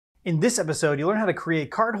In this episode, you'll learn how to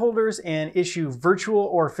create card holders and issue virtual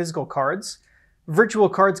or physical cards. Virtual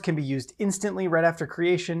cards can be used instantly right after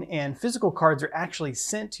creation, and physical cards are actually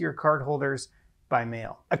sent to your card holders by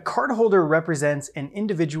mail. A card holder represents an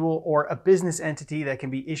individual or a business entity that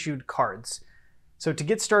can be issued cards. So to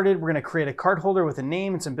get started, we're going to create a card holder with a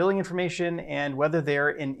name and some billing information and whether they're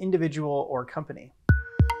an individual or company.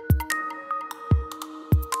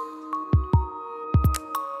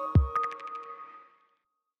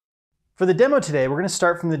 For the demo today, we're going to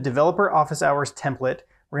start from the developer office hours template.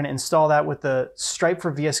 We're going to install that with the Stripe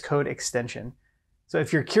for VSCode extension. So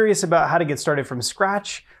if you're curious about how to get started from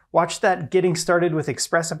scratch, watch that Getting Started with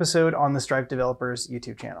Express episode on the Stripe Developers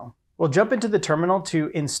YouTube channel. We'll jump into the terminal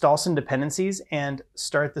to install some dependencies and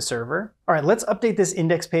start the server. All right, let's update this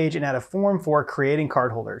index page and add a form for creating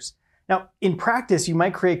card holders. Now, in practice, you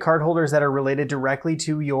might create card holders that are related directly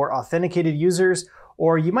to your authenticated users,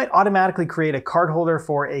 or you might automatically create a card holder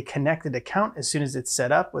for a connected account as soon as it's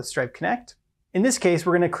set up with Stripe Connect. In this case,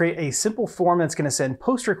 we're going to create a simple form that's going to send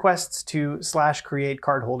post requests to /create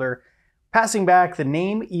card holder, passing back the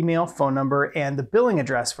name, email, phone number, and the billing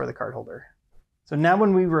address for the card holder. So now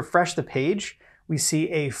when we refresh the page, we see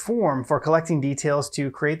a form for collecting details to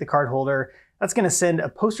create the card holder. That's going to send a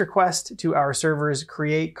post request to our server's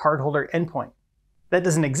create card holder endpoint. That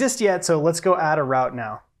doesn't exist yet, so let's go add a route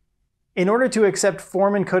now. In order to accept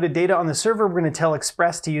form encoded data on the server, we're going to tell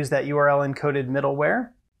Express to use that URL encoded middleware,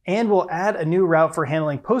 and we'll add a new route for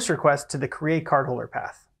handling post requests to the create card holder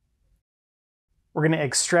path. We're going to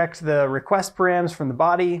extract the request params from the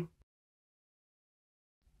body.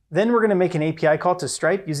 Then we're going to make an API call to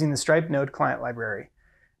Stripe using the Stripe Node client library.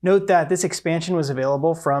 Note that this expansion was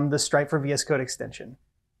available from the Stripe for VSCode extension.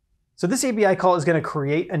 So this API call is going to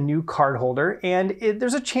create a new card holder, and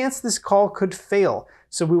there's a chance this call could fail.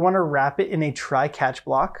 So we want to wrap it in a try-catch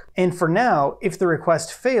block. And for now, if the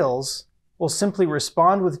request fails, we'll simply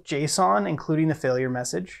respond with JSON, including the failure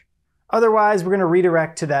message. Otherwise, we're going to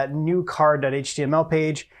redirect to that new card.html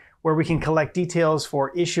page where we can collect details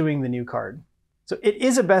for issuing the new card. So it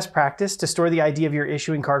is a best practice to store the ID of your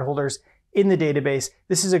issuing card holders in the database.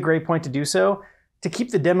 This is a great point to do so. To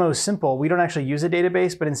keep the demo simple, we don't actually use a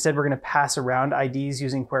database, but instead we're going to pass around IDs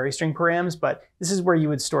using query string params, but this is where you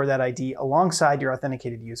would store that ID alongside your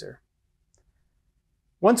authenticated user.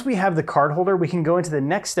 Once we have the card holder, we can go into the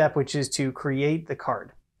next step, which is to create the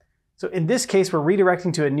card. So in this case, we're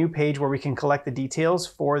redirecting to a new page where we can collect the details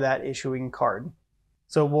for that issuing card.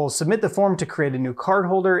 So we'll submit the form to create a new card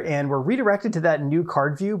holder, and we're redirected to that new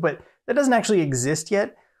card view, but that doesn't actually exist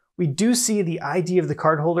yet. We do see the ID of the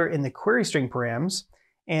card holder in the query string params,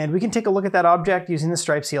 and we can take a look at that object using the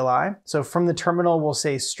Stripe CLI. So from the terminal, we'll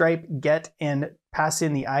say stripe get and pass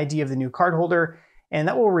in the ID of the new card holder, and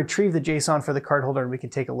that will retrieve the JSON for the card holder, and we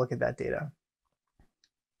can take a look at that data.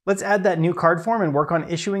 Let's add that new card form and work on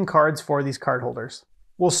issuing cards for these card holders.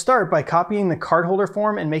 We'll start by copying the card holder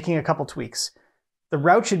form and making a couple tweaks. The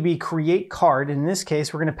route should be create card. In this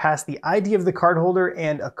case, we're going to pass the ID of the card holder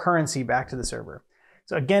and a currency back to the server.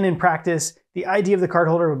 So again, in practice, the ID of the card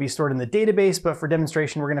holder would be stored in the database, but for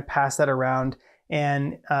demonstration, we're going to pass that around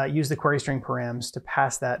and use the query string params to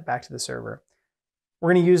pass that back to the server.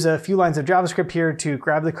 We're going to use a few lines of JavaScript here to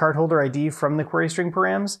grab the card holder ID from the query string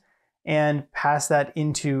params and pass that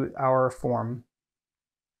into our form.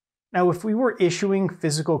 Now, if we were issuing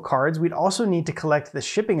physical cards, we'd also need to collect the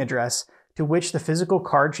shipping address to which the physical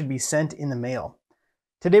card should be sent in the mail.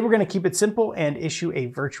 Today, we're going to keep it simple and issue a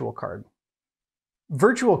virtual card.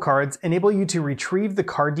 Virtual cards enable you to retrieve the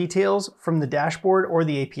card details from the dashboard or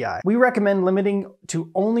the API. We recommend limiting to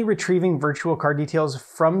only retrieving virtual card details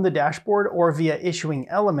from the dashboard or via issuing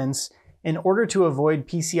elements in order to avoid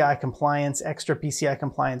extra PCI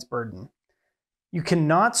compliance burden. You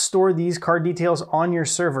cannot store these card details on your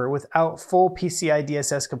server without full PCI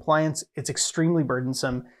DSS compliance. It's extremely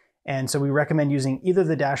burdensome, and so we recommend using either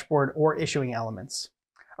the dashboard or issuing elements.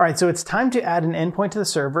 All right, so it's time to add an endpoint to the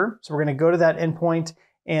server. So we're going to go to that endpoint,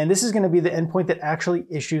 and this is going to be the endpoint that actually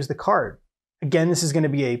issues the card. Again, this is going to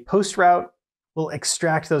be a post route. We'll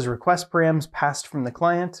extract those request params passed from the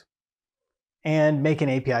client and make an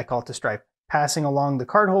API call to Stripe, passing along the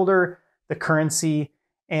card holder, the currency,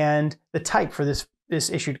 and the type for this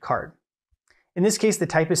issued card. In this case, the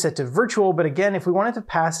type is set to virtual, but again, if we wanted to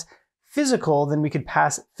pass physical, then we could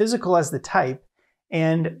pass physical as the type,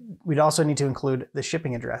 and we'd also need to include the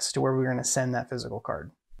shipping address to where we're going to send that physical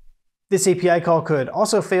card. This API call could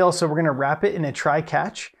also fail, so we're going to wrap it in a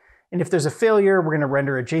try-catch. And if there's a failure, we're going to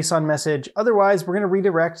render a JSON message. Otherwise, we're going to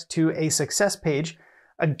redirect to a success page,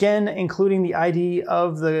 again, including the ID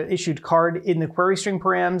of the issued card in the query string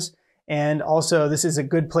params. And also, this is a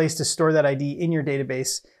good place to store that ID in your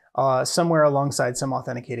database somewhere alongside some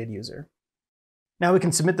authenticated user. Now we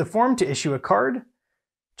can submit the form to issue a card.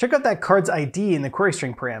 Check out that card's ID in the query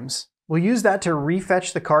string params. We'll use that to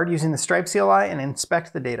refetch the card using the Stripe CLI and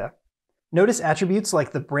inspect the data. Notice attributes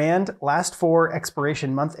like the brand, last four,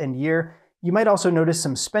 expiration month and year. You might also notice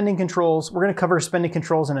some spending controls. We're going to cover spending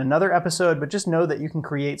controls in another episode, but just know that you can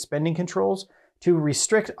create spending controls to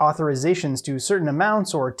restrict authorizations to certain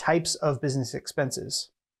amounts or types of business expenses.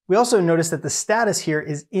 We also notice that the status here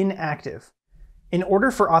is inactive. In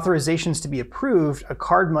order for authorizations to be approved, a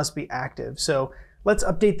card must be active. So let's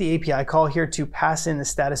update the API call here to pass in the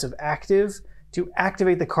status of active to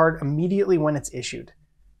activate the card immediately when it's issued.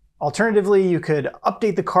 Alternatively, you could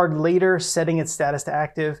update the card later, setting its status to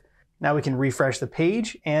active. Now we can refresh the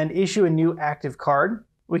page and issue a new active card.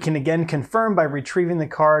 We can again confirm by retrieving the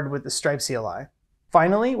card with the Stripe CLI.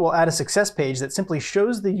 Finally, we'll add a success page that simply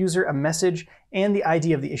shows the user a message and the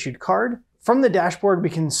ID of the issued card. From the dashboard, we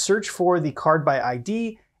can search for the card by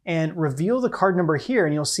ID and reveal the card number here,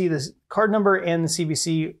 and you'll see this card number and the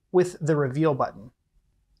CVC with the reveal button.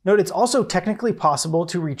 Note it's also technically possible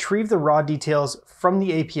to retrieve the raw details from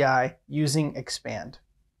the API using expand.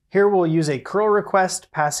 Here we'll use a curl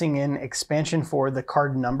request passing in expansion for the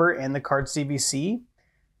card number and the card CVC.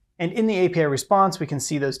 And in the API response, we can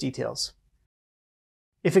see those details.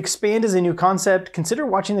 If expand is a new concept, consider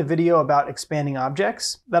watching the video about expanding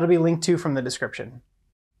objects. That'll be linked to from the description.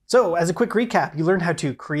 So as a quick recap, you learned how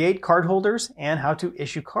to create card holders and how to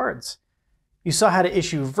issue cards. You saw how to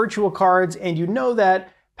issue virtual cards, and you know that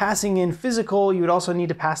passing in physical, you would also need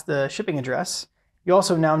to pass the shipping address. You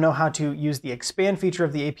also now know how to use the expand feature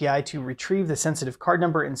of the API to retrieve the sensitive card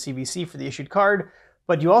number and CVC for the issued card.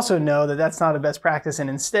 But you also know that that's not a best practice,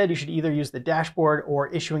 and instead you should either use the dashboard or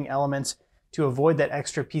issuing elements to avoid that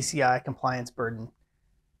extra PCI compliance burden.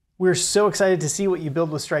 We're so excited to see what you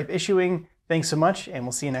build with Stripe issuing. Thanks so much, and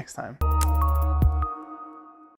we'll see you next time.